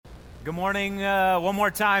Good morning. One more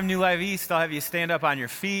time, New Life East. I'll have you stand up on your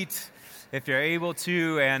feet if you're able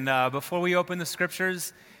to. And before we open the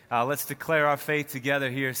scriptures, let's declare our faith together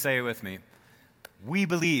here. Say it with me. We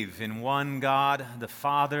believe in one God, the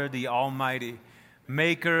Father, the Almighty,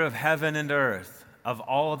 maker of heaven and earth, of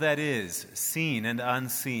all that is, seen and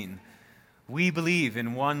unseen. We believe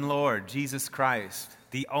in one Lord, Jesus Christ,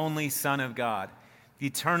 the only Son of God,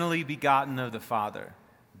 eternally begotten of the Father,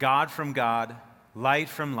 God from God, light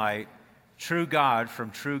from light, true God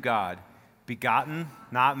from true God, begotten,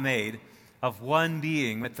 not made, of one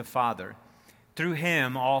being with the Father. Through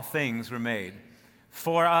him all things were made.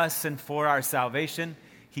 For us and for our salvation,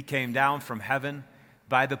 he came down from heaven.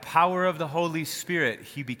 By the power of the Holy Spirit,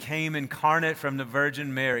 he became incarnate from the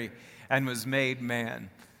Virgin Mary and was made man.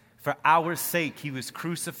 For our sake, he was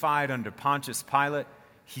crucified under Pontius Pilate.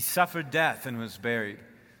 He suffered death and was buried.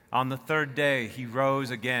 On the third day, he rose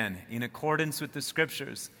again in accordance with the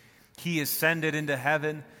Scriptures. He ascended into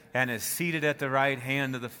heaven and is seated at the right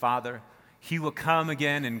hand of the Father. He will come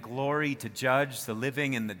again in glory to judge the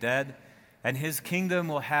living and the dead, and his kingdom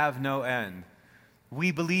will have no end.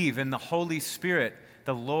 We believe in the Holy Spirit,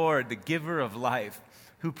 the Lord, the giver of life,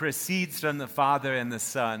 who proceeds from the Father and the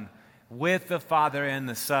Son. With the Father and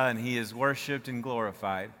the Son, he is worshiped and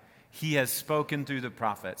glorified. He has spoken through the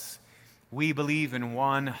prophets. We believe in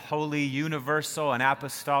one holy, universal, and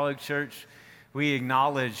apostolic church. We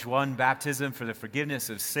acknowledge one baptism for the forgiveness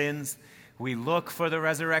of sins. We look for the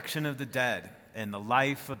resurrection of the dead and the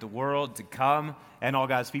life of the world to come. And all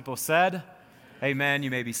God's people said, Amen. You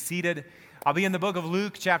may be seated. I'll be in the book of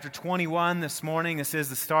Luke, chapter 21 this morning. This is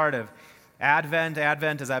the start of Advent.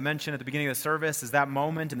 Advent, as I mentioned at the beginning of the service, is that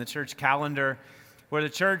moment in the church calendar where the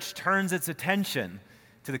church turns its attention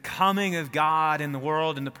to the coming of God in the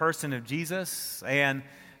world in the person of Jesus. And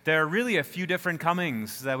there are really a few different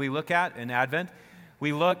comings that we look at in Advent.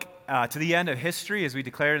 We look to the end of history, as we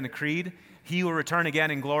declared in the Creed. He will return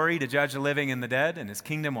again in glory to judge the living and the dead, and his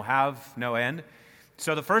kingdom will have no end.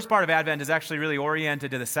 So the first part of Advent is actually really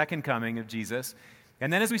oriented to the second coming of Jesus.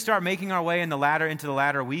 And then as we start making our way into the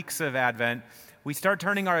latter weeks of Advent, we start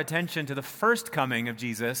turning our attention to the first coming of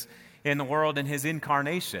Jesus in the world and his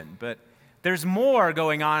incarnation. But there's more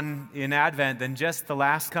going on in Advent than just the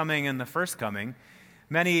last coming and the first coming.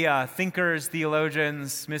 Many thinkers,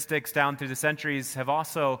 theologians, mystics down through the centuries have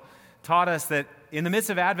also taught us that in the midst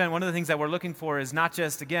of Advent, one of the things that we're looking for is not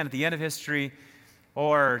just, again, at the end of history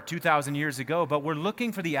or 2,000 years ago, but we're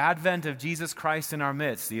looking for the advent of Jesus Christ in our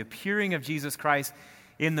midst, the appearing of Jesus Christ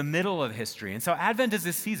in the middle of history. And so Advent is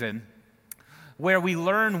this season where we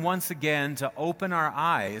learn once again to open our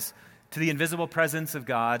eyes to the invisible presence of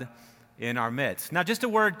God in our midst. Now, just a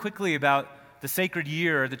word quickly about the sacred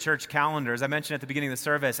year, the church calendar. As I mentioned at the beginning of the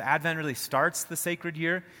service, Advent really starts the sacred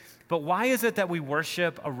year. But why is it that we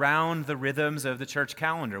worship around the rhythms of the church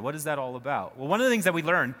calendar? What is that all about? Well, one of the things that we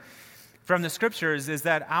learn from the Scriptures is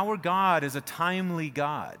that our God is a timely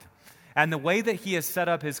God. And the way that he has set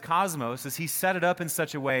up his cosmos is he set it up in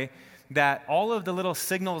such a way that all of the little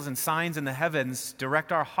signals and signs in the heavens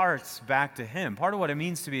direct our hearts back to him. Part of what it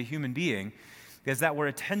means to be a human being is that we're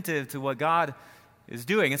attentive to what God is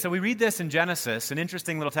doing. And so we read this in Genesis, an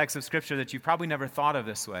interesting little text of Scripture that you probably never thought of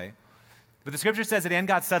this way. But the Scripture says that, and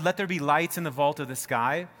God said, let there be lights in the vault of the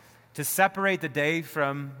sky to separate the day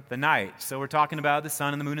from the night. So we're talking about the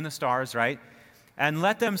sun and the moon and the stars, right? And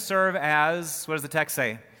let them serve as, what does the text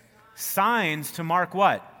say? Signs to mark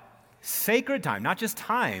what? Sacred time, not just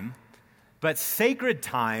time, but sacred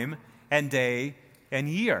time and day and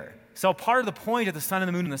year. So part of the point of the sun and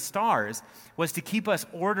the moon and the stars was to keep us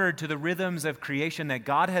ordered to the rhythms of creation that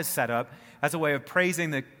God has set up as a way of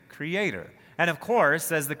praising the Creator. And of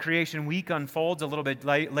course, as the creation week unfolds a little bit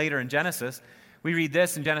later in Genesis, we read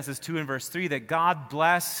this in Genesis 2 and verse 3, that God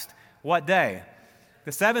blessed what day?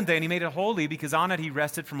 The seventh day, and he made it holy because on it he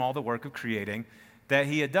rested from all the work of creating that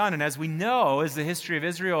he had done. And as we know, as the history of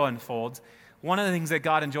Israel unfolds, one of the things that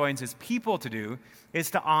God enjoins his people to do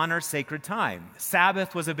is to honor sacred time.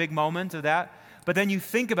 Sabbath was a big moment of that. But then you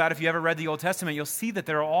think about, if you ever read the Old Testament, you'll see that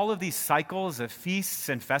there are all of these cycles of feasts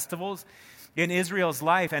and festivals in Israel's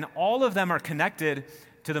life, and all of them are connected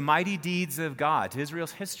to the mighty deeds of God, to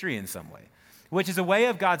Israel's history in some way, which is a way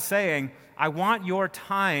of God saying, I want your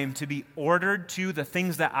time to be ordered to the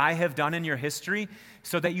things that I have done in your history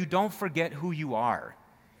so that you don't forget who you are.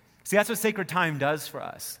 See, that's what sacred time does for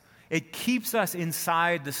us. It keeps us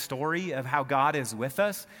inside the story of how God is with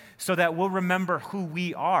us so that we'll remember who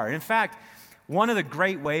we are. In fact, one of the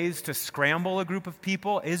great ways to scramble a group of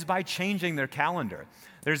people is by changing their calendar.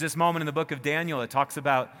 There's this moment in the book of Daniel that talks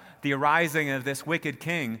about the arising of this wicked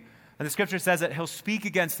king And the scripture says that he'll speak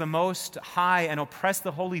against the Most High and oppress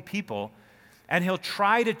the holy people, and he'll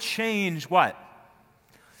try to change what?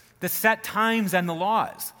 The set times and the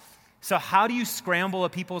laws. So how do you scramble a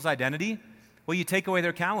people's identity? Well, you take away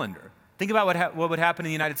their calendar. Think about what would happen in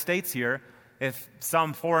the United States here if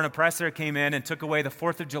some foreign oppressor came in and took away the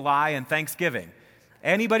 4th of July and Thanksgiving.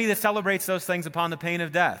 Anybody that celebrates those things upon the pain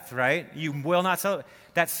of death, right? You will not celebrate.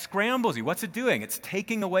 That scrambles you. What's it doing? It's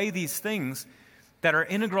taking away these things that are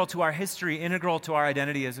integral to our history, integral to our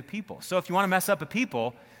identity as a people. So if you want to mess up a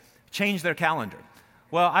people, change their calendar.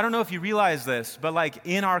 Well, I don't know if you realize this, but like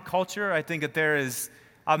in our culture, I think that there is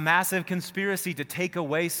a massive conspiracy to take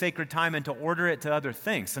away sacred time and to order it to other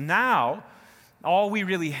things. So now, all we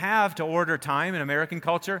really have to order time in American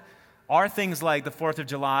culture are things like the 4th of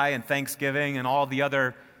July and Thanksgiving and all the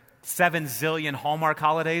other 7 zillion Hallmark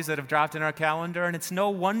holidays that have dropped in our calendar. And it's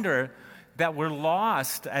no wonder that we're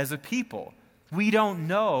lost as a people. We don't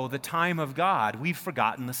know the time of God. We've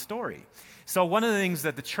forgotten the story. So one of the things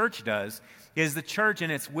that the church does is the church in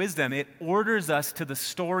its wisdom, it orders us to the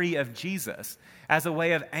story of Jesus as a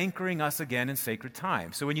way of anchoring us again in sacred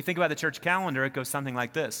time. So when you think about the church calendar, it goes something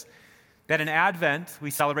like this. That in Advent,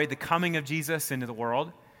 we celebrate the coming of Jesus into the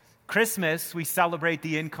world. Christmas, we celebrate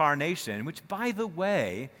the incarnation, which, by the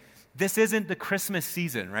way, this isn't the Christmas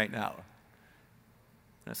season right now.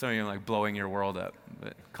 Some of you are like blowing your world up.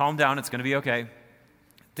 But calm down, it's going to be okay.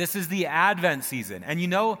 This is the Advent season. And you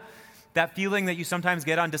know that feeling that you sometimes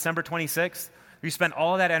get on December 26th? You spent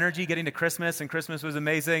all that energy getting to Christmas, and Christmas was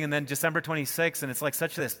amazing, and then December 26th, and it's like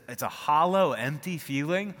it's a hollow, empty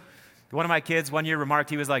feeling. One of my kids one year remarked,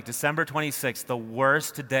 he was like, December 26th, the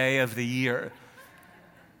worst day of the year.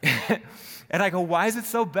 And I go, why is it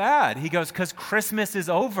so bad? He goes, because Christmas is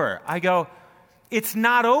over. I go, it's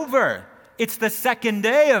not over. It's the second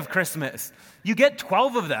day of Christmas. You get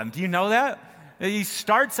 12 of them. Do you know that? You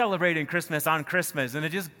start celebrating Christmas on Christmas, and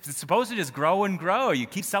it's supposed to just grow and grow. You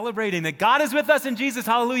keep celebrating that God is with us in Jesus.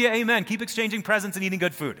 Hallelujah, amen. Keep exchanging presents and eating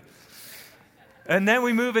good food. And then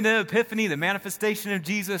we move into Epiphany, the manifestation of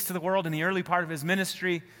Jesus to the world in the early part of his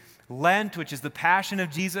ministry. Lent, which is the passion of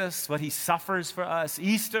Jesus, what he suffers for us.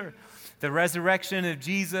 Easter, the resurrection of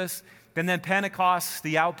Jesus. And then Pentecost,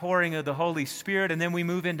 the outpouring of the Holy Spirit. And then we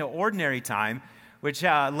move into ordinary time, which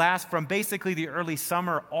lasts from basically the early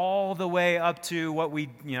summer all the way up to what we,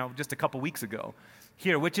 just a couple weeks ago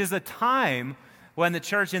here, which is a time when the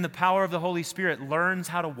church, in the power of the Holy Spirit, learns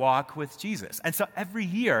how to walk with Jesus. And so every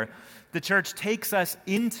year, the church takes us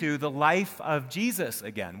into the life of Jesus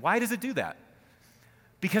again. Why does it do that?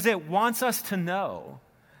 Because it wants us to know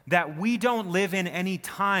that we don't live in any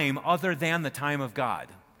time other than the time of God.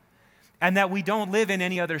 And that we don't live in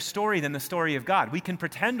any other story than the story of God. We can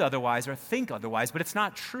pretend otherwise or think otherwise, but it's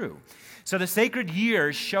not true. So the sacred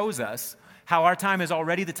year shows us how our time is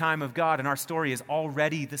already the time of God and our story is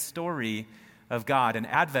already the story of God. And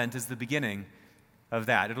Advent is the beginning of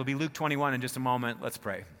that. It'll be Luke 21 in just a moment. Let's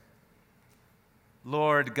pray.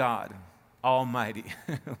 Lord God Almighty,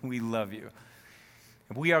 we love you.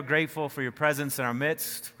 We are grateful for your presence in our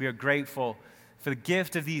midst. We are grateful for the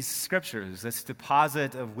gift of these scriptures, this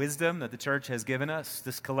deposit of wisdom that the church has given us,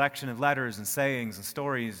 this collection of letters and sayings and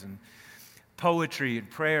stories and poetry and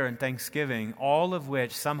prayer and thanksgiving, all of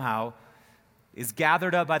which somehow is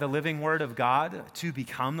gathered up by the living Word of God to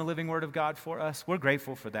become the living Word of God for us. We're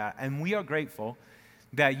grateful for that. And we are grateful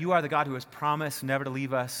that you are the God who has promised never to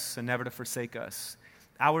leave us and never to forsake us.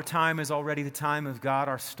 Our time is already the time of God.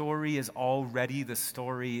 Our story is already the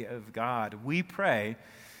story of God. We pray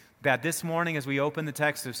that this morning as we open the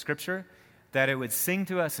text of Scripture, that it would sing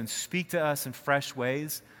to us and speak to us in fresh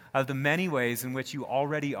ways of the many ways in which you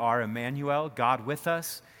already are Emmanuel, God with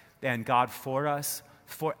us and God for us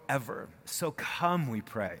forever. So come, we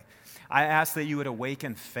pray. I ask that you would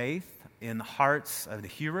awaken faith in the hearts of the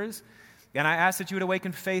hearers, and I ask that you would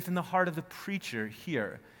awaken faith in the heart of the preacher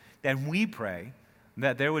here. And we pray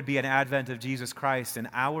that there would be an advent of Jesus Christ in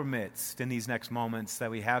our midst in these next moments that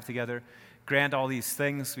we have together. Grant all these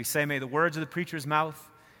things. We say, may the words of the preacher's mouth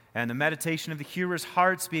and the meditation of the hearers'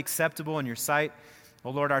 hearts be acceptable in your sight. O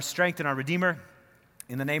Lord, our strength and our Redeemer,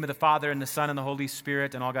 in the name of the Father and the Son and the Holy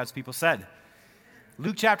Spirit, and all God's people said.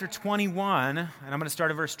 Luke chapter 21, and I'm going to start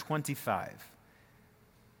at verse 25.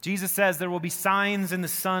 Jesus says, there will be signs in the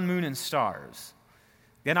sun, moon, and stars.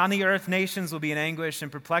 And on the earth, nations will be in anguish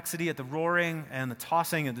and perplexity at the roaring and the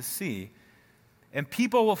tossing of the sea. And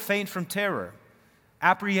people will faint from terror,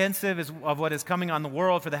 apprehensive of what is coming on the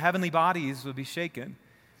world, for the heavenly bodies will be shaken.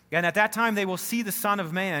 And at that time they will see the Son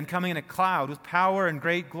of Man coming in a cloud with power and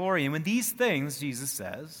great glory. And when these things, Jesus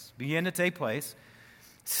says, begin to take place,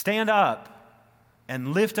 stand up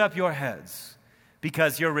and lift up your heads,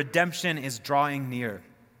 because your redemption is drawing near."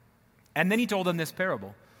 And then he told them this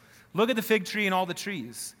parable. "Look at the fig tree and all the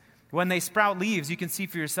trees. When they sprout leaves, you can see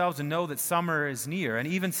for yourselves and know that summer is near. And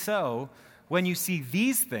even so, when you see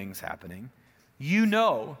these things happening, you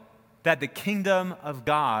know that the kingdom of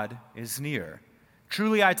God is near.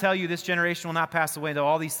 Truly, I tell you, this generation will not pass away until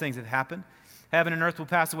all these things have happened. Heaven and earth will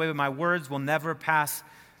pass away, but my words will never pass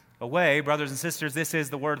away." Brothers and sisters, this is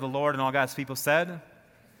the word of the Lord, and all God's people said,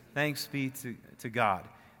 "Thanks be to God."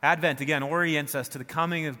 Advent, again, orients us to the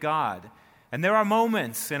coming of God. And there are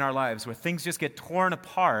moments in our lives where things just get torn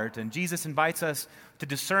apart, and Jesus invites us to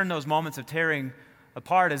discern those moments of tearing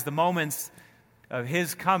apart as the moments of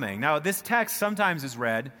his coming. Now, this text sometimes is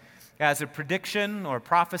read as a prediction or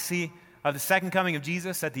prophecy of the second coming of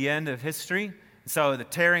Jesus at the end of history. So the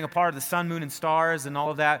tearing apart of the sun, moon, and stars and all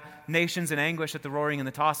of that, nations in anguish at the roaring and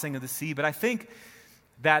the tossing of the sea. But I think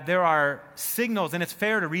that there are signals, and it's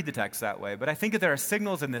fair to read the text that way, but I think that there are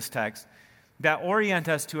signals in this text that orient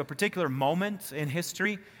us to a particular moment in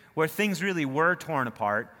history where things really were torn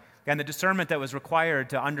apart and the discernment that was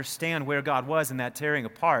required to understand where God was in that tearing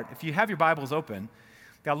apart. If you have your Bibles open,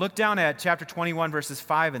 now look down at chapter 21, verses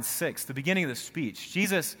 5 and 6, the beginning of the speech.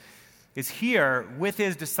 Jesus is here with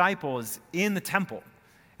his disciples in the temple,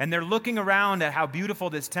 and they're looking around at how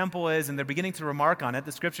beautiful this temple is, and they're beginning to remark on it.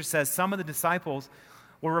 The scripture says some of the disciples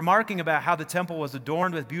were remarking about how the temple was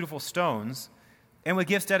adorned with beautiful stones and with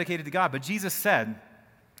gifts dedicated to God. But Jesus said,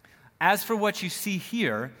 "As for what you see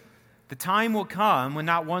here, the time will come when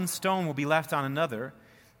not one stone will be left on another.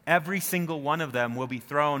 Every single one of them will be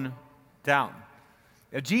thrown down."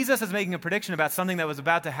 Now, Jesus is making a prediction about something that was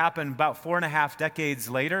about to happen about 4.5 decades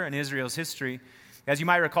later in Israel's history. As you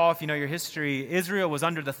might recall, if you know your history, Israel was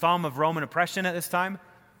under the thumb of Roman oppression at this time.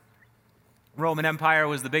 Roman Empire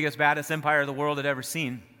was the biggest, baddest empire the world had ever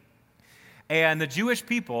seen. And the Jewish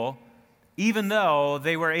people, even though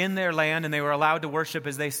they were in their land and they were allowed to worship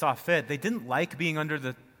as they saw fit, they didn't like being under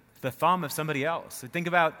the thumb of somebody else. So think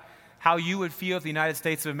about how you would feel if the United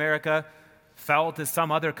States of America felt as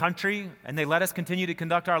some other country and they let us continue to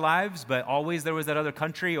conduct our lives, but always there was that other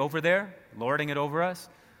country over there lording it over us.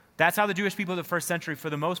 That's how the Jewish people of the first century, for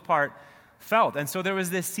the most part, felt. And so there was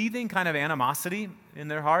this seething kind of animosity in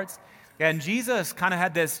their hearts. And Jesus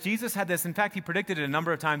had this, in fact, he predicted it a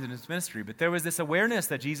number of times in his ministry, but there was this awareness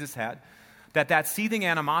that Jesus had that seething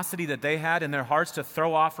animosity that they had in their hearts to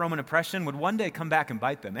throw off Roman oppression would one day come back and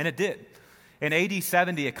bite them. And it did. In AD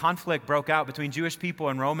 70, a conflict broke out between Jewish people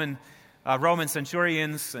and Roman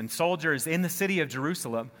centurions and soldiers in the city of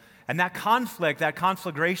Jerusalem. And that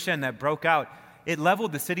conflagration that broke out, it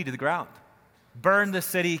leveled the city to the ground, burned the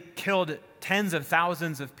city, killed tens of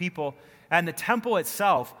thousands of people, and the temple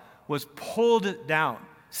itself was pulled down,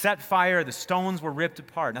 set fire, the stones were ripped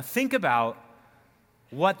apart. Now think about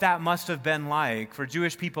what that must have been like for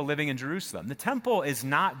Jewish people living in Jerusalem. The temple is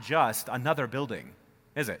not just another building,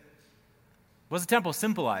 is it? What does the temple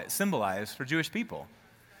symbolize for Jewish people?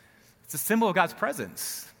 It's a symbol of God's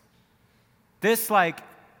presence. This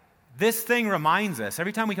thing reminds us,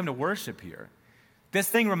 every time we come to worship here, this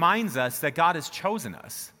thing reminds us that God has chosen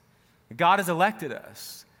us. God has elected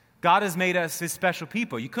us. God has made us his special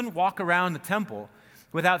people. You couldn't walk around the temple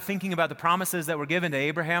without thinking about the promises that were given to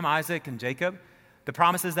Abraham, Isaac, and Jacob, the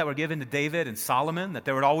promises that were given to David and Solomon, that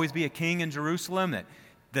there would always be a king in Jerusalem, that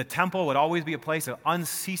the temple would always be a place of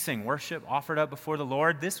unceasing worship offered up before the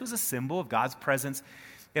Lord. This was a symbol of God's presence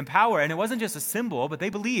and power. And it wasn't just a symbol, but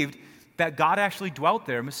they believed that God actually dwelt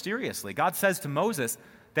there mysteriously. God says to Moses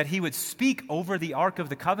that he would speak over the Ark of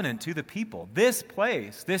the Covenant to the people. This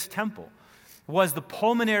place, this temple, was the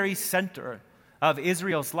pulmonary center of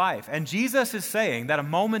Israel's life. And Jesus is saying that a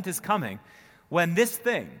moment is coming when this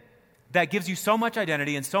thing that gives you so much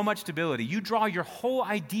identity and so much stability, you draw your whole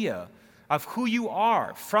idea of who you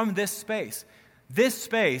are from this space. This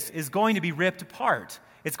space is going to be ripped apart.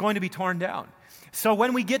 It's going to be torn down. So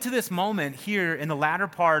when we get to this moment here in the latter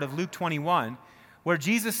part of Luke 21, where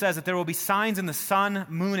Jesus says that there will be signs in the sun,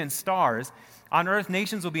 moon, and stars, on earth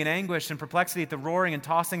nations will be in anguish and perplexity at the roaring and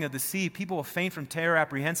tossing of the sea. People will faint from terror,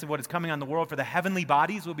 apprehensive of what is coming on the world, for the heavenly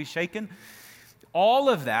bodies will be shaken. All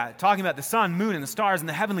of that, talking about the sun, moon, and the stars, and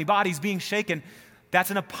the heavenly bodies being shaken,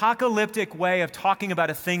 that's an apocalyptic way of talking about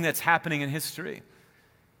a thing that's happening in history.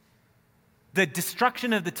 The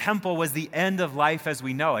destruction of the temple was the end of life as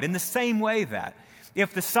we know it. In the same way that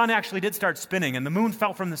if the sun actually did start spinning and the moon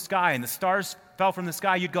fell from the sky and the stars fell from the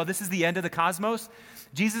sky, you'd go, this is the end of the cosmos.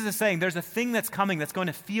 Jesus is saying there's a thing that's coming that's going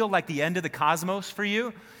to feel like the end of the cosmos for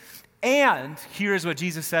you. And here's what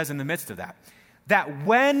Jesus says in the midst of that. That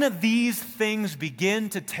when these things begin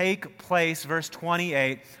to take place, verse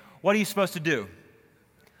 28, what are you supposed to do?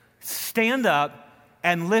 Stand up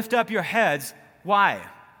and lift up your heads. Why?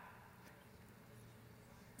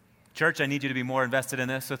 Church, I need you to be more invested in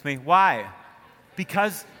this with me. Why?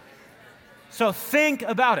 Because, so think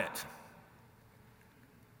about it.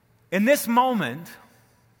 In this moment,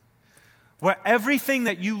 where everything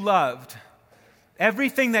that you loved,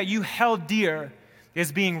 everything that you held dear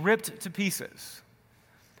is being ripped to pieces.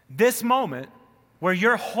 This moment where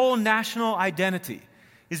your whole national identity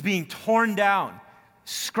is being torn down,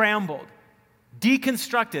 scrambled,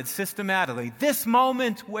 deconstructed systematically. This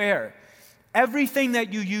moment where everything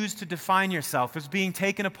that you used to define yourself is being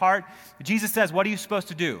taken apart. Jesus says, what are you supposed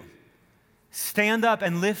to do? Stand up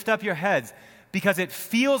and lift up your heads, because it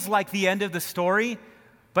feels like the end of the story,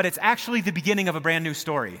 but it's actually the beginning of a brand new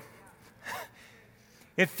story.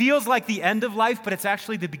 It feels like the end of life, but it's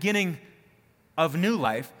actually the beginning of new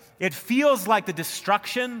life. It feels like the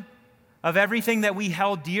destruction of everything that we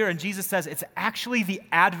held dear, and Jesus says it's actually the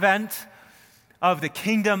advent of the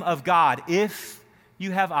kingdom of God, if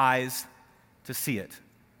you have eyes to see it.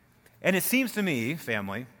 And it seems to me,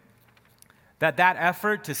 family, that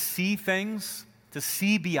effort to see things, to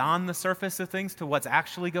see beyond the surface of things to what's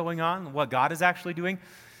actually going on, what God is actually doing,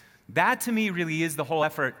 that to me really is the whole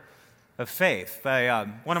effort of faith.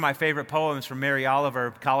 One of my favorite poems from Mary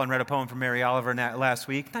Oliver, Colin read a poem from Mary Oliver last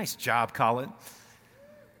week. Nice job, Colin.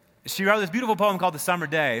 She wrote this beautiful poem called The Summer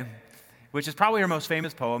Day, which is probably her most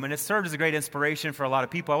famous poem, and it served as a great inspiration for a lot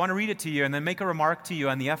of people. I want to read it to you and then make a remark to you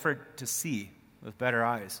on the effort to see with better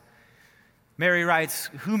eyes. Mary writes,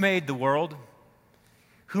 "Who made the world?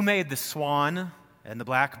 Who made the swan and the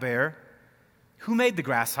black bear? Who made the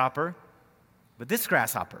grasshopper? But this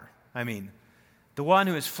grasshopper, the one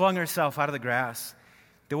who has flung herself out of the grass,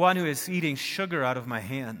 the one who is eating sugar out of my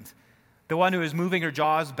hand, the one who is moving her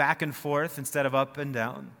jaws back and forth instead of up and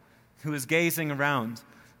down, who is gazing around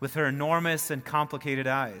with her enormous and complicated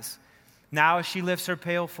eyes. Now she lifts her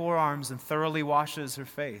pale forearms and thoroughly washes her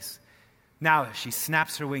face. Now she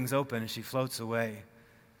snaps her wings open and she floats away.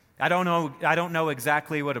 I don't know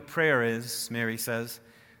exactly what a prayer is," Mary says,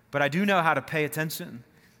 "but I do know how to pay attention,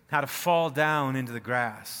 how to fall down into the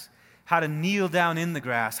grass, how to kneel down in the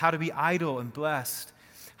grass, how to be idle and blessed,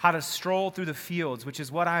 how to stroll through the fields, which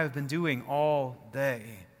is what I have been doing all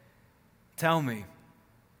day. Tell me,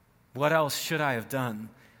 what else should I have done?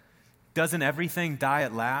 Doesn't everything die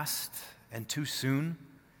at last and too soon?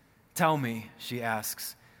 Tell me," she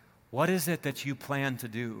asks, "what is it that you plan to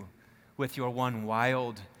do with your one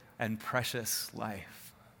wild and precious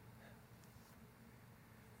life?"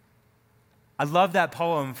 I love that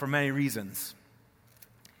poem for many reasons.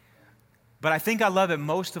 But I think I love it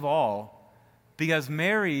most of all because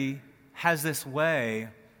Mary has this way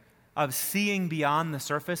of seeing beyond the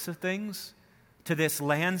surface of things to this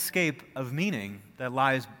landscape of meaning that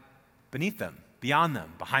lies beneath them, beyond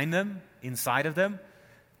them, behind them, inside of them.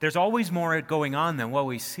 There's always more going on than what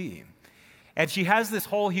we see. And she has this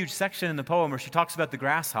whole huge section in the poem where she talks about the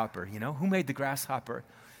grasshopper, who made the grasshopper?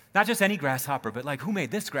 Not just any grasshopper, but who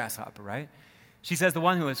made this grasshopper, right? She says the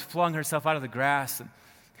one who has flung herself out of the grass and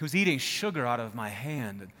who's eating sugar out of my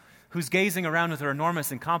hand and who's gazing around with her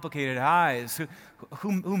enormous and complicated eyes,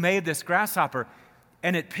 who made this grasshopper?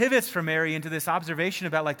 And it pivots for Mary into this observation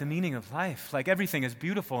about the meaning of life. Everything is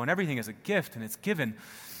beautiful and everything is a gift and it's given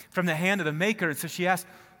from the hand of the maker. And so she asks,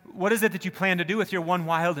 what is it that you plan to do with your one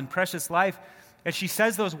wild and precious life? And she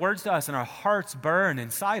says those words to us and our hearts burn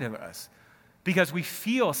inside of us because we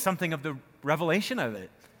feel something of the revelation of it.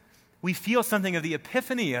 We feel something of the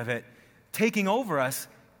epiphany of it taking over us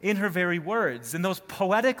in her very words. And those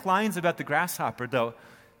poetic lines about the grasshopper, though,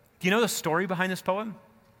 do you know the story behind this poem?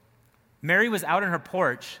 Mary was out on her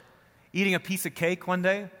porch eating a piece of cake one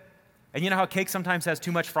day. And you know how cake sometimes has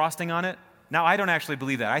too much frosting on it? Now, I don't actually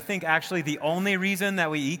believe that. I think actually the only reason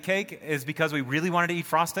that we eat cake is because we really wanted to eat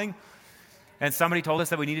frosting. And somebody told us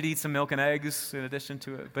that we needed to eat some milk and eggs in addition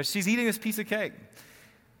to it. But she's eating this piece of cake.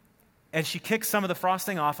 And she kicks some of the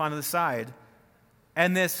frosting off onto the side.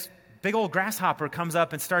 And this big old grasshopper comes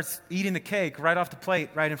up and starts eating the cake right off the plate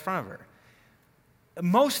right in front of her.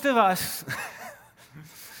 Most of us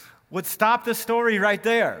would stop the story right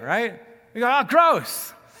there, right? We go, oh,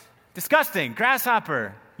 gross, disgusting,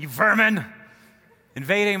 grasshopper, you vermin,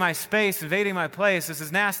 invading my space, invading my place. This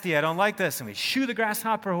is nasty. I don't like this. And we shoo the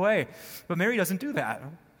grasshopper away. But Mary doesn't do that.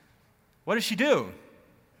 What does she do?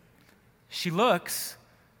 She looks,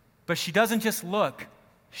 but she doesn't just look.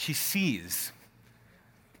 She sees.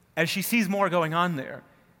 And she sees more going on there.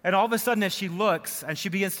 And all of a sudden, as she looks and she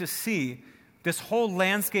begins to see, this whole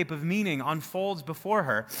landscape of meaning unfolds before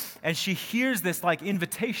her. And she hears this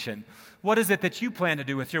invitation. What is it that you plan to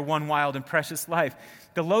do with your one wild and precious life?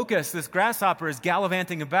 The locust, this grasshopper, is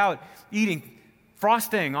gallivanting about, eating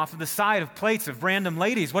frosting off of the side of plates of random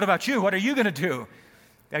ladies. What about you? What are you going to do?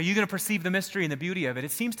 Are you going to perceive the mystery and the beauty of it?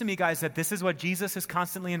 It seems to me, guys, that this is what Jesus is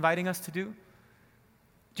constantly inviting us to do.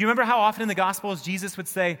 Do you remember how often in the Gospels Jesus would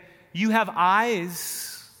say, you have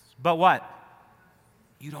eyes, but what?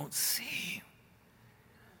 You don't see.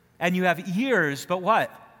 And you have ears, but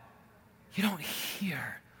what? You don't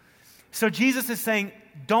hear. So Jesus is saying,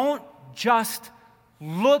 don't just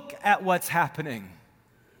look at what's happening,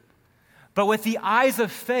 but with the eyes of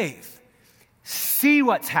faith, see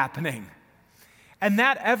what's happening. And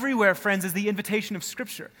that everywhere, friends, is the invitation of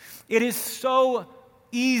Scripture. It is so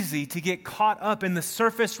easy to get caught up in the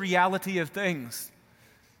surface reality of things.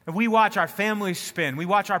 And we watch our families spin. We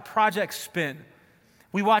watch our projects spin.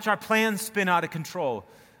 We watch our plans spin out of control.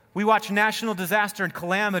 We watch national disaster and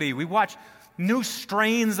calamity. We watch new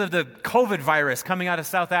strains of the COVID virus coming out of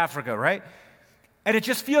South Africa, right? And it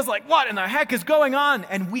just feels like, what in the heck is going on?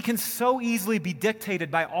 And we can so easily be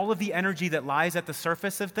dictated by all of the energy that lies at the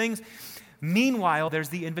surface of things. Meanwhile, there's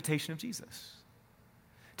the invitation of Jesus.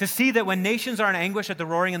 To see that when nations are in anguish at the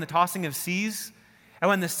roaring and the tossing of seas, and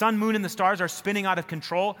when the sun, moon, and the stars are spinning out of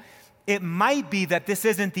control, it might be that this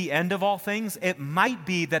isn't the end of all things. It might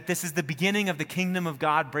be that this is the beginning of the kingdom of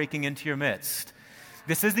God breaking into your midst.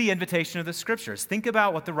 This is the invitation of the Scriptures. Think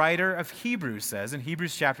about what the writer of Hebrews says in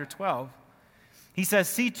Hebrews chapter 12. He says,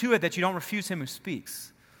 see to it that you don't refuse him who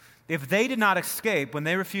speaks. If they did not escape when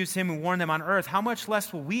they refused him who warned them on earth, how much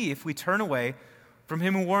less will we if we turn away from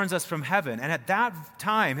him who warns us from heaven? And at that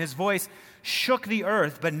time his voice shook the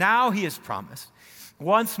earth, but now he has promised,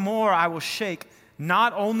 once more I will shake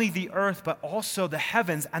not only the earth but also the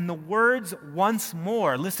heavens. And the words once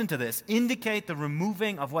more, listen to this, indicate the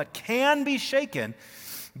removing of what can be shaken,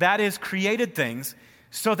 that is, created things,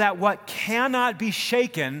 so that what cannot be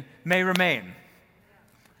shaken may remain.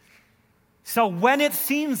 So when it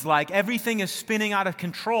seems like everything is spinning out of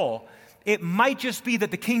control, it might just be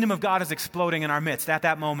that the kingdom of God is exploding in our midst at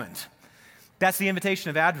that moment. That's the invitation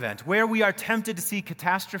of Advent. Where we are tempted to see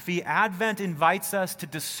catastrophe, Advent invites us to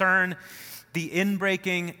discern the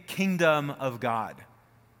inbreaking kingdom of God.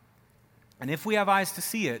 And if we have eyes to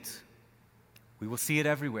see it, we will see it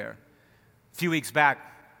everywhere. A few weeks back,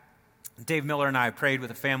 Dave Miller and I prayed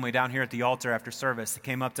with a family down here at the altar after service. They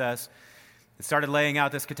came up to us and started laying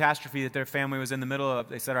out this catastrophe that their family was in the middle of.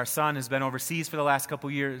 They said, our son has been overseas for the last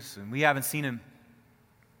couple years, and we haven't seen him.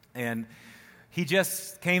 And he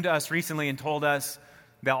just came to us recently and told us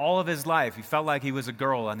that all of his life, he felt like he was a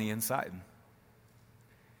girl on the inside.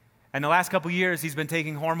 And the last couple years, he's been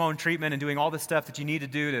taking hormone treatment and doing all the stuff that you need to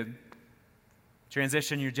do to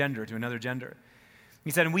transition your gender to another gender.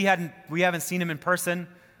 He said, and we haven't seen him in person.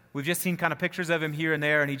 We've just seen kind of pictures of him here and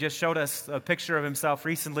there, and he just showed us a picture of himself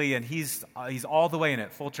recently, and he's all the way in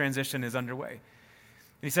it. Full transition is underway. And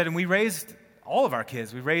he said, and we raised all of our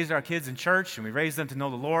kids. We raised our kids in church, and we raised them to know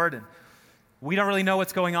the Lord, and we don't really know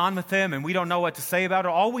what's going on with them, and we don't know what to say about it.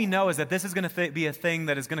 All we know is that this is going to be a thing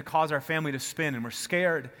that is going to cause our family to spin, and we're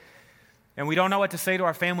scared, and we don't know what to say to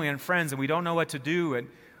our family and friends, and we don't know what to do, and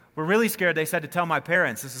we're really scared, they said, to tell my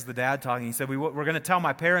parents. This is the dad talking. He said, we're going to tell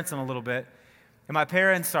my parents in a little bit. And my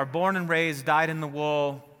parents are born and raised, dyed in the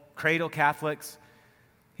wool, cradle Catholics.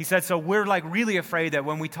 He said, so we're like really afraid that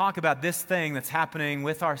when we talk about this thing that's happening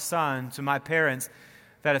with our son to my parents,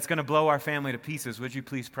 that it's going to blow our family to pieces. Would you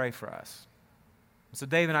please pray for us? So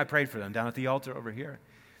Dave and I prayed for them down at the altar over here.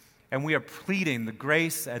 And we are pleading the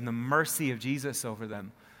grace and the mercy of Jesus over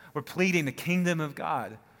them. We're pleading the kingdom of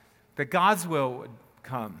God, that God's will would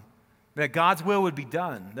come, that God's will would be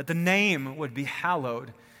done, that the name would be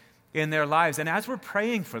hallowed in their lives. And as we're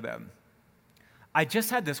praying for them, I just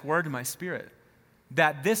had this word in my spirit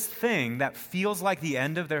that this thing that feels like the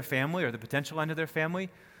end of their family or the potential end of their family,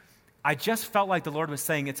 I just felt like the Lord was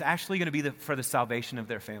saying it's actually going to be for the salvation of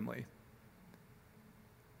their family.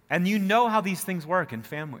 And you know how these things work in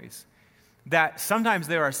families, that sometimes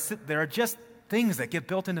there are just things that get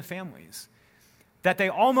built into families, that they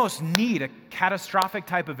almost need a catastrophic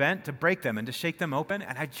type event to break them and to shake them open.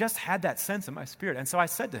 And I just had that sense in my spirit. And so I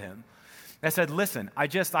said to him, I said, listen, I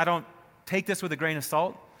don't take this with a grain of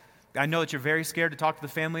salt. I know that you're very scared to talk to the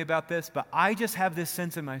family about this, but I just have this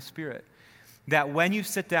sense in my spirit that when you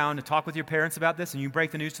sit down to talk with your parents about this and you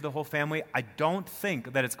break the news to the whole family, I don't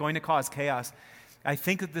think that it's going to cause chaos. I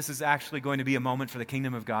think that this is actually going to be a moment for the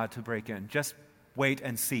kingdom of God to break in. Just wait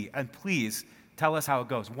and see. And please, tell us how it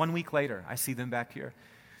goes. 1 week later, I see them back here.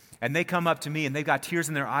 And they come up to me, and they've got tears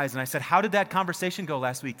in their eyes. And I said, how did that conversation go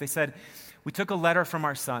last week? They said, we took a letter from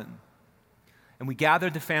our son, and we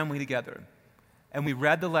gathered the family together, and we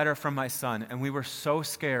read the letter from my son, and we were so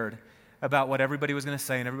scared about what everybody was going to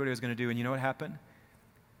say and everybody was going to do. And you know what happened?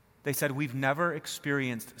 They said, we've never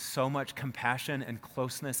experienced so much compassion and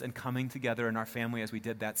closeness and coming together in our family as we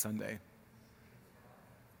did that Sunday.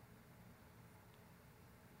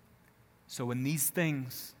 So when these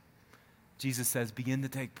things, Jesus says, begin to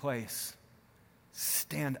take place,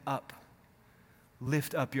 stand up,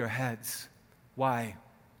 lift up your heads. Why?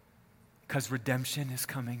 Because redemption is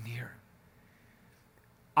coming near.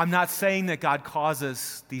 I'm not saying that God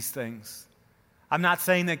causes these things. I'm not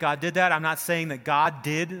saying that God did that. I'm not saying that God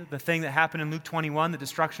did the thing that happened in Luke 21, the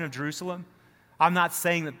destruction of Jerusalem. I'm not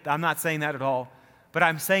saying that at all. But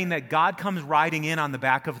I'm saying that God comes riding in on the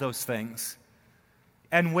back of those things.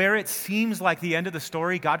 And where it seems like the end of the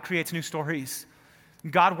story, God creates new stories.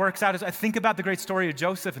 God works out. I think about the great story of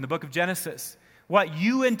Joseph in the book of Genesis. What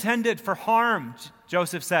you intended for harm,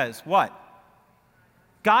 Joseph says, what?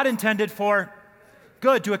 God intended for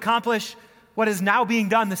good, to accomplish what is now being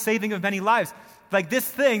done, the saving of many lives. Like this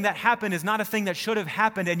thing that happened is not a thing that should have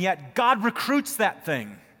happened, and yet God recruits that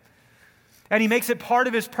thing. And he makes it part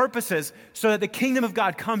of his purposes so that the kingdom of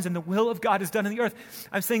God comes and the will of God is done in the earth.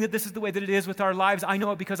 I'm saying that this is the way that it is with our lives. I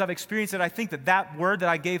know it because I've experienced it. I think that word that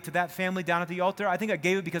I gave to that family down at the altar, I think I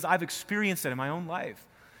gave it because I've experienced it in my own life.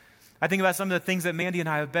 I think about some of the things that Mandy and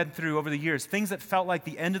I have been through over the years, things that felt like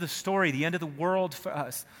the end of the story, the end of the world for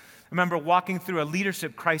us. I remember walking through a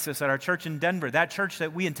leadership crisis at our church in Denver, that church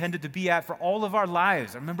that we intended to be at for all of our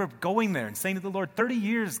lives. I remember going there and saying to the Lord, 30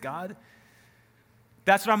 years, God.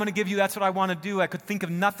 That's what I'm going to give you. That's what I want to do. I could think of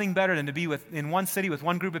nothing better than to be in one city with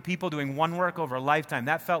one group of people doing one work over a lifetime.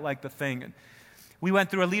 That felt like the thing. And we went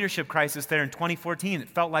through a leadership crisis there in 2014. It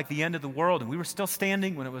felt like the end of the world, and we were still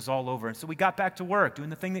standing when it was all over. And so we got back to work, doing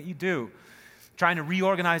the thing that you do, trying to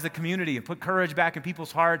reorganize the community and put courage back in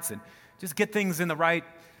people's hearts and just get things in the right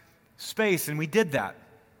space, and we did that.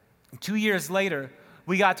 2 years later,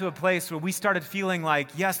 we got to a place where we started feeling like,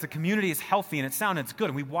 yes, the community is healthy and it sounded good,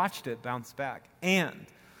 and we watched it bounce back. And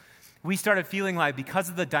we started feeling like, because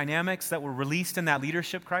of the dynamics that were released in that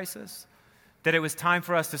leadership crisis, that it was time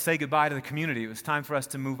for us to say goodbye to the community. It was time for us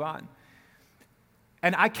to move on.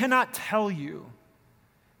 And I cannot tell you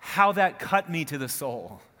how that cut me to the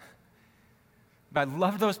soul. But I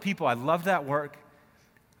loved those people. I loved that work.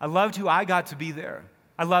 I loved who I got to be there.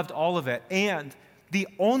 I loved all of it. And the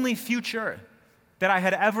only future that I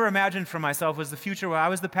had ever imagined for myself was the future where I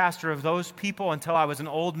was the pastor of those people until I was an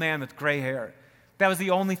old man with gray hair. That was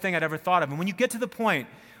the only thing I'd ever thought of. And when you get to the point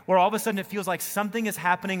where all of a sudden it feels like something is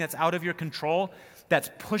happening that's out of your control,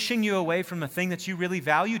 that's pushing you away from the thing that you really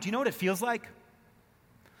value, do you know what it feels like?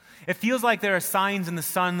 It feels like there are signs in the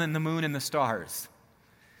sun and the moon and the stars.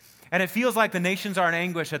 And it feels like the nations are in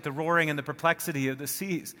anguish at the roaring and the perplexity of the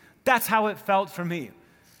seas. That's how it felt for me.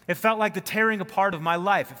 It felt like the tearing apart of my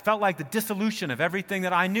life. It felt like the dissolution of everything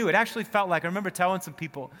that I knew. It actually felt like, I remember telling some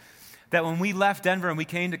people that when we left Denver and we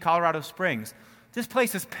came to Colorado Springs, this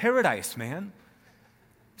place is paradise, man.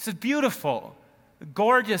 This is beautiful, a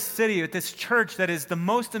gorgeous city with this church that is the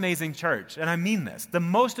most amazing church, and I mean this, the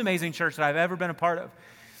most amazing church that I've ever been a part of,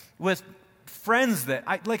 with friends that,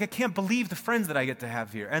 I can't believe the friends that I get to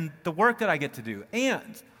have here, and the work that I get to do.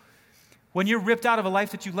 And when you're ripped out of a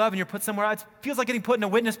life that you love and you're put somewhere else, it feels like getting put in a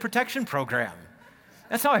witness protection program.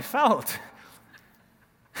 That's how I felt.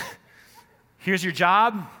 Here's your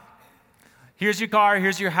job. Here's your car.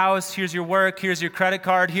 Here's your house. Here's your work. Here's your credit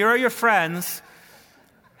card. Here are your friends.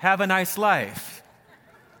 Have a nice life.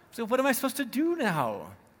 So what am I supposed to do now?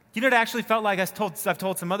 You know what it actually felt like? I've told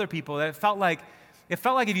some other people that it felt like if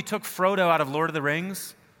you took Frodo out of Lord of the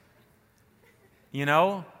Rings, you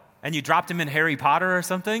know, and you dropped him in Harry Potter or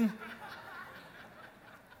something.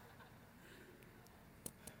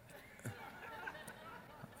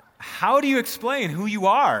 How do you explain who you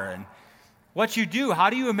are and what you do? How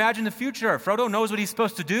do you imagine the future? Frodo knows what he's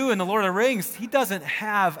supposed to do in The Lord of the Rings. He doesn't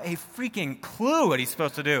have a freaking clue what he's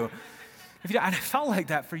supposed to do. And I felt like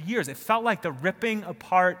that for years. It felt like the ripping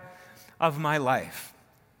apart of my life.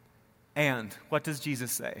 And what does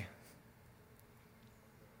Jesus say?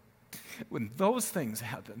 When those things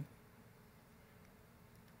happen,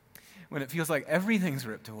 when it feels like everything's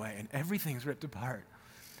ripped away and everything's ripped apart,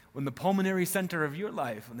 when the pulmonary center of your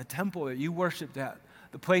life, when the temple that you worshiped at,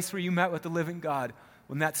 the place where you met with the living God,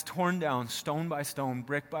 when that's torn down stone by stone,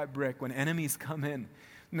 brick by brick, when enemies come in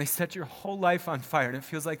and they set your whole life on fire and it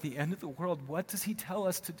feels like the end of the world, what does he tell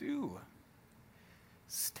us to do?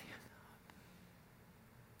 Stand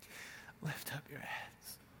up. Lift up your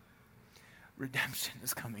heads. Redemption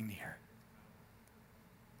is coming near.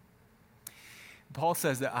 Paul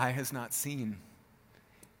says that eye has not seen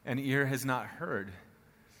and ear has not heard,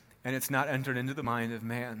 and it's not entered into the mind of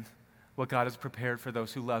man what God has prepared for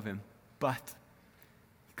those who love him. But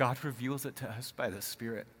God reveals it to us by the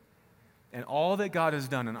Spirit. And all that God has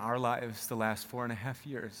done in our lives the last 4.5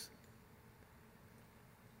 years,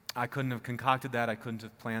 I couldn't have concocted that. I couldn't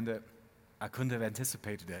have planned it. I couldn't have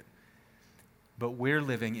anticipated it. But we're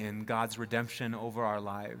living in God's redemption over our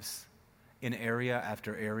lives in area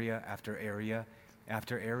after area after area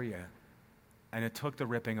after area. And it took the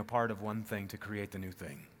ripping apart of one thing to create the new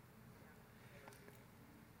thing.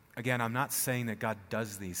 Again, I'm not saying that God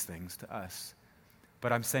does these things to us,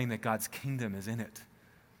 but I'm saying that God's kingdom is in it.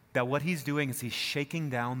 That what he's doing is he's shaking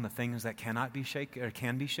down the things that cannot be shaken or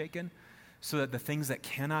can be shaken, so that the things that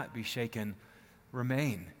cannot be shaken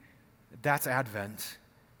remain. That's Advent.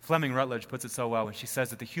 Fleming Rutledge puts it so well when she says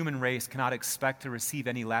that the human race cannot expect to receive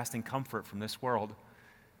any lasting comfort from this world.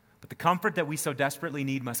 But the comfort that we so desperately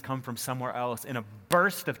need must come from somewhere else, in a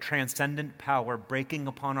burst of transcendent power breaking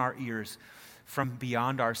upon our ears from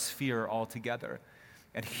beyond our sphere altogether.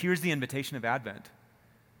 And here's the invitation of Advent: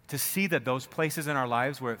 to see that those places in our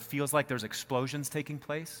lives where it feels like there's explosions taking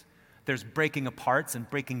place, there's breaking aparts and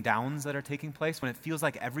breaking downs that are taking place, when it feels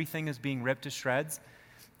like everything is being ripped to shreds,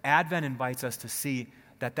 Advent invites us to see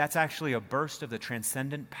that that's actually a burst of the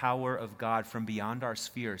transcendent power of God from beyond our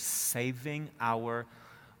sphere, saving our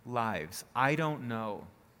lives. I don't know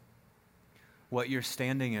what you're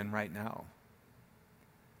standing in right now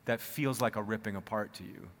that feels like a ripping apart to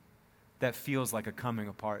you, that feels like a coming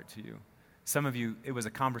apart to you. Some of you, it was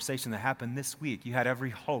a conversation that happened this week. You had every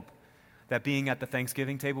hope that being at the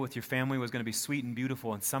Thanksgiving table with your family was going to be sweet and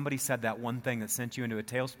beautiful, and somebody said that one thing that sent you into a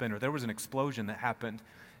tailspin, or there was an explosion that happened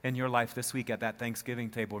in your life this week at that Thanksgiving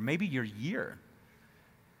table. Or maybe your year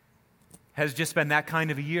has just been that kind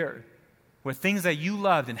of a year, where things that you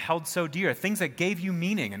loved and held so dear, things that gave you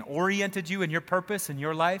meaning and oriented you in your purpose in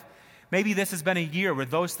your life, maybe this has been a year where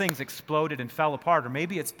those things exploded and fell apart. Or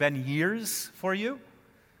maybe it's been years for you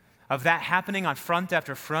of that happening on front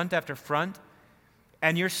after front after front,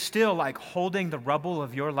 and you're still like holding the rubble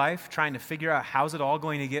of your life, trying to figure out how's it all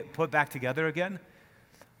going to get put back together again.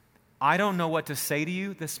 I don't know what to say to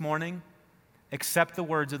you this morning except the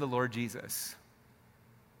words of the Lord Jesus.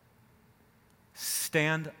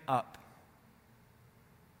 Stand up.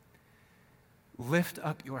 Lift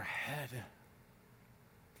up your head.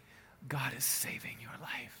 God is saving your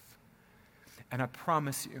life. And I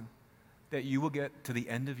promise you that you will get to the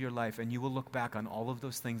end of your life and you will look back on all of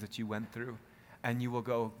those things that you went through and you will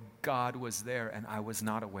go, God was there and I was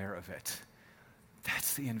not aware of it.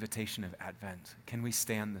 That's the invitation of Advent. Can we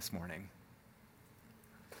stand this morning?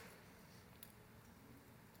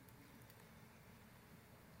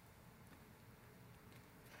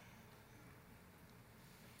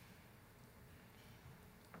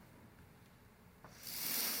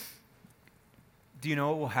 Do you know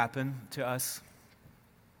what will happen to us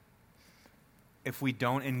if we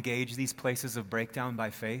don't engage these places of breakdown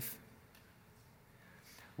by faith?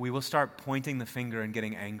 We will start pointing the finger and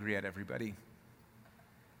getting angry at everybody.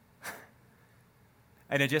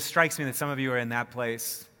 And it just strikes me that some of you are in that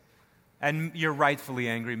place. And you're rightfully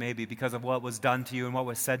angry maybe because of what was done to you and what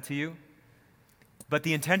was said to you. But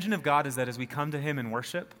the intention of God is that as we come to him in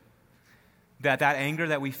worship, that anger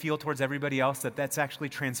that we feel towards everybody else, that's actually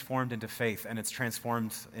transformed into faith and it's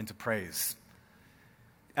transformed into praise.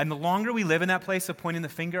 And the longer we live in that place of pointing the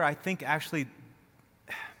finger, I think actually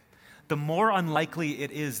the more unlikely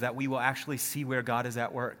it is that we will actually see where God is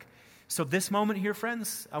at work. So this moment here,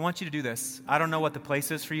 friends, I want you to do this. I don't know what the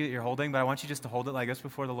place is for you that you're holding, but I want you just to hold it like this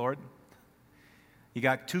before the Lord. You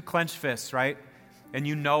got two clenched fists, right? And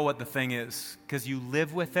you know what the thing is because you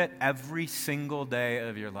live with it every single day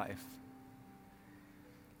of your life.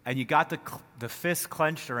 And you got the fist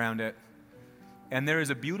clenched around it. And there is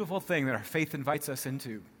a beautiful thing that our faith invites us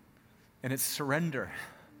into. And it's surrender.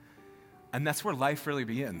 And that's where life really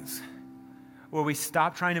begins. Where we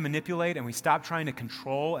stop trying to manipulate and we stop trying to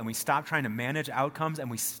control and we stop trying to manage outcomes and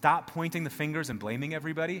we stop pointing the fingers and blaming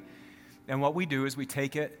everybody. And what we do is we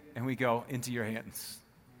take it and we go into your hands.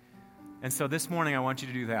 And so this morning I want you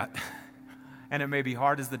to do that. And it may be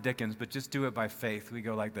hard as the dickens, but just do it by faith. We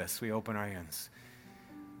go like this. We open our hands.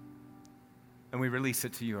 And we release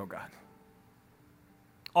it to you, oh God.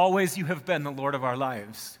 Always you have been the Lord of our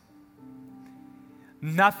lives.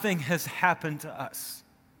 Nothing has happened to us.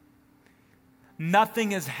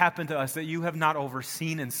 Nothing has happened to us that you have not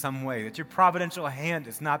overseen in some way, that your providential hand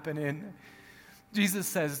has not been in. Jesus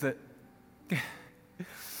says that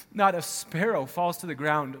not a sparrow falls to the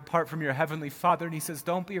ground apart from your heavenly Father. And he says,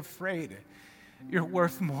 don't be afraid. You're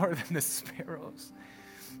worth more than the sparrows.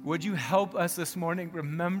 Would you help us this morning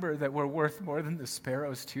remember that we're worth more than the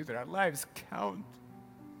sparrows too, that our lives count,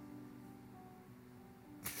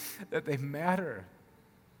 that they matter.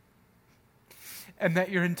 and that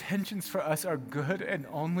your intentions for us are good and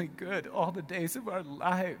only good all the days of our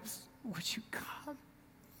lives. Would you come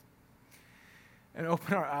and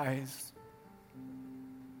open our eyes?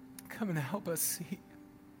 Come and help us see.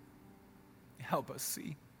 Help us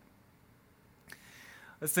see.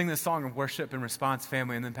 Let's sing this song of worship and response,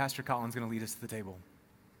 family, and then Pastor Colin's going to lead us to the table.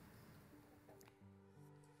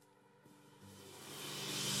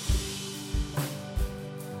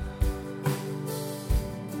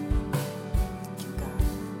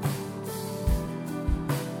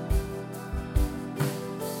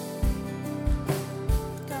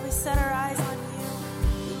 God, we set our eyes on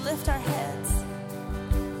you. We lift our heads.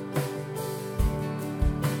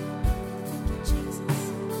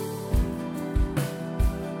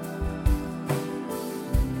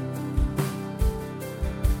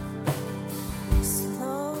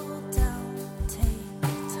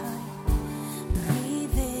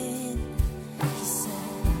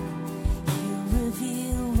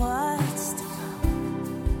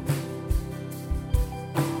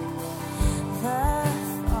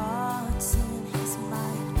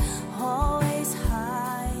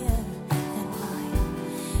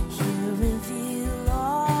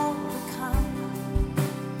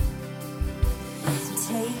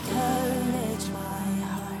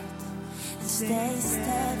 Stay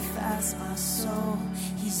steadfast, my soul.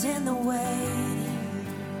 He's in the waiting.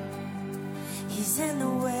 He's in the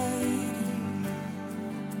waiting.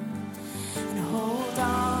 And hold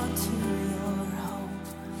on to your hope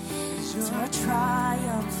as your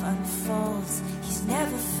triumph unfolds. He's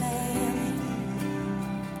never failing.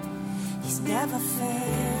 He's never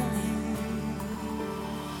failing.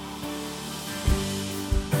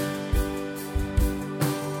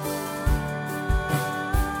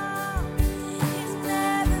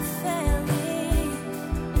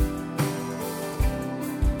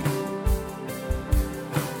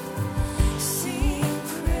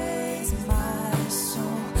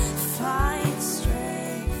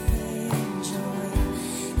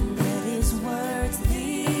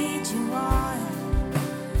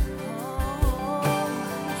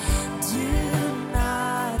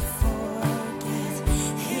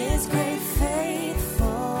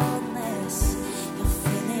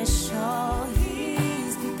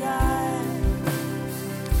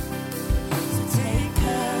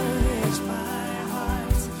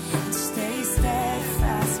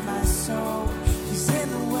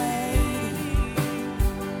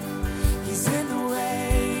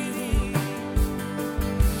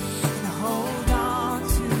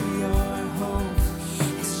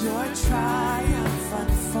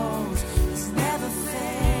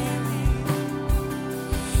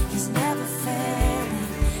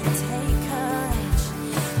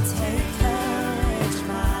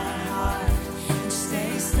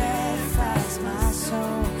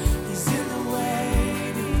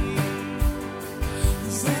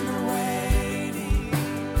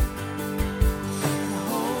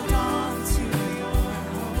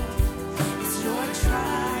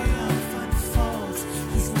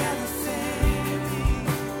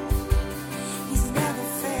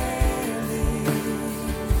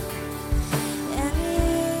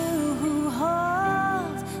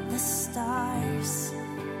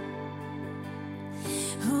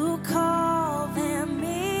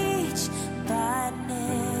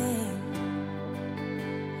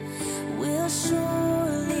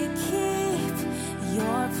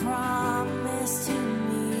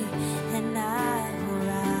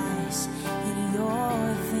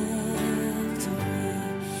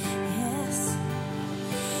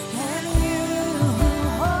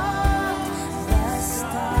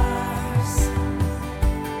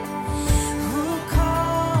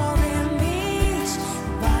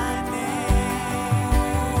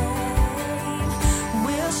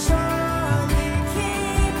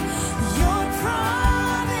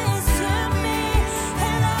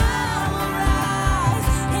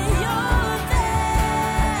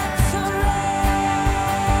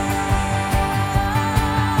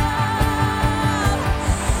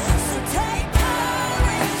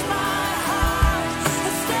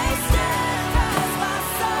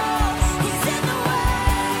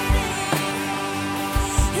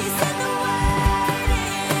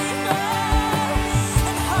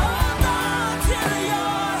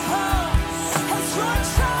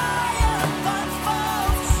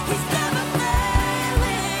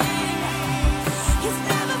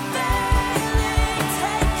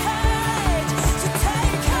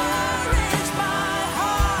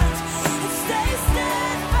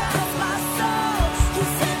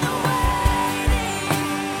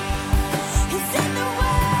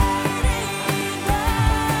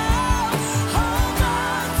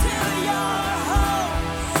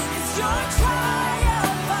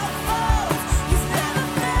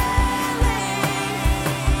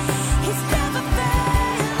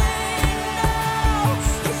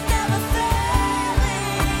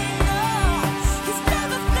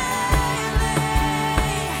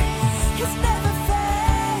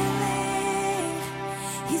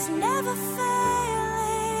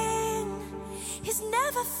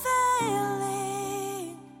 never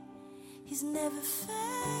failing. He's never failing.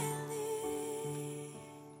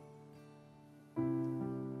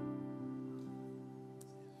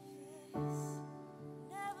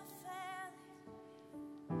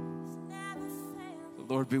 The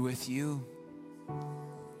Lord be with you.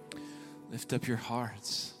 Lift up your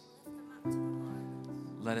hearts.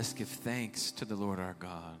 Let us give thanks to the Lord our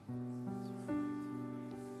God.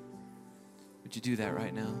 Would you do that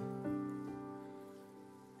right now?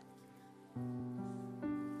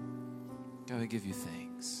 God, we give you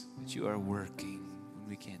thanks that you are working when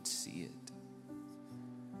we can't see it.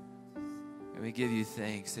 And we give you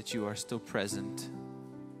thanks that you are still present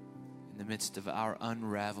in the midst of our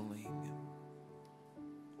unraveling.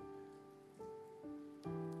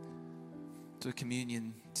 So what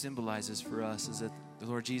communion symbolizes for us is that the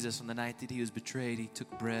Lord Jesus, on the night that he was betrayed, he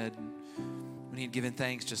took bread. And when he had given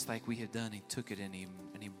thanks, just like we had done, he took it and he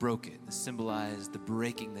broke it. This symbolized the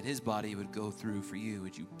breaking that his body would go through for you.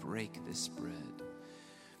 Would you break this bread?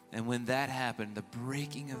 And when that happened, the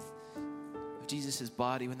breaking of Jesus'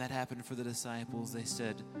 body, when that happened for the disciples, they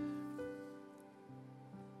said,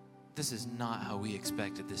 this is not how we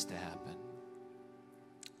expected this to happen.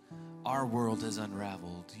 Our world has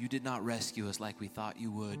unraveled. You did not rescue us like we thought you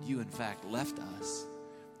would. You, in fact, left us.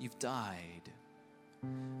 You've died.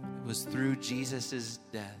 It was through Jesus'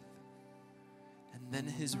 death and then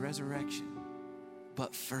his resurrection,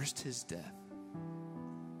 but first his death.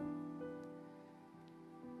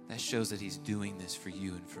 That shows that he's doing this for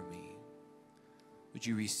you and for me. Would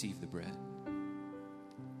you receive the bread?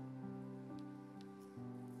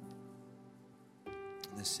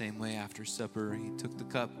 In the same way, after supper, he took the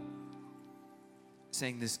cup,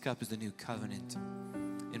 saying, this cup is the new covenant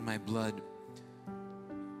in my blood.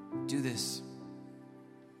 Do this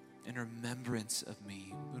in remembrance of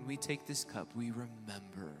me. When we take this cup, we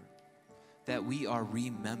remember that we are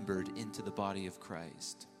remembered into the body of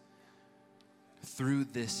Christ through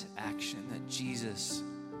this action that Jesus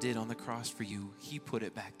did on the cross for you. He put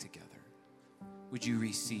it back together. Would you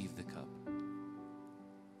receive the cup?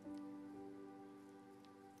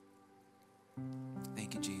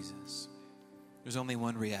 Thank you, Jesus. There's only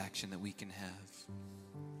one reaction that we can have,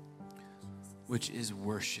 which is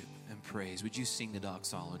worship and praise. Would you sing the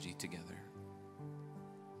doxology together?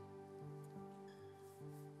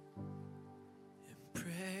 And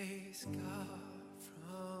praise God from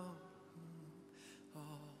whom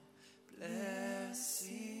all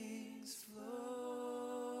blessings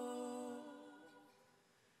flow.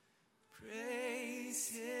 Praise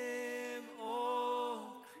him,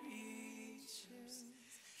 all creatures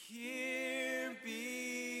here below.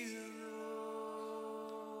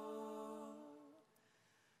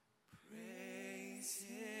 Praise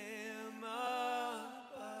him above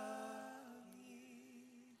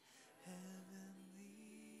ye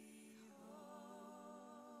heavenly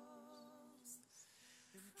hosts.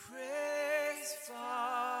 And praise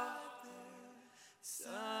Father,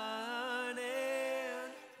 Son,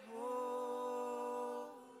 and Holy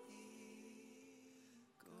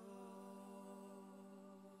Ghost.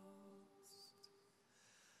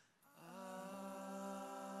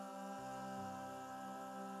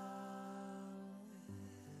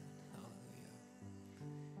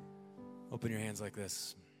 Open your hands like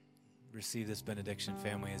this. Receive this benediction,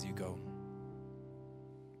 family, as you go.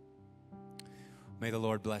 May the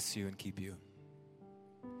Lord bless you and keep you.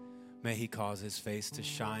 May he cause his face to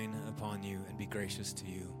shine upon you and be gracious to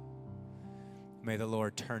you. May the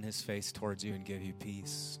Lord turn his face towards you and give you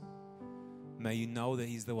peace. May you know that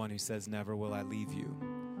he's the one who says, never will I leave you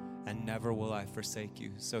and never will I forsake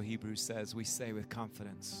you. So Hebrews says, we say with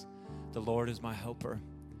confidence, the Lord is my helper.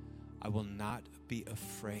 I will not be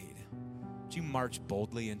afraid. Would you march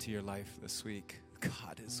boldly into your life this week?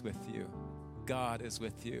 God is with you. God is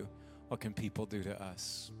with you. What can people do to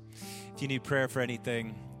us? If you need prayer for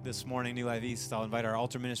anything this morning, New Life East, I'll invite our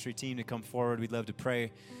altar ministry team to come forward. We'd love to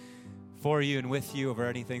pray for you and with you over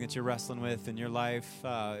anything that you're wrestling with in your life.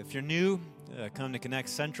 If you're new, come to Connect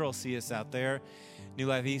Central. See us out there. New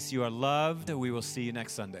Life East, you are loved. We will see you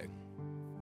next Sunday.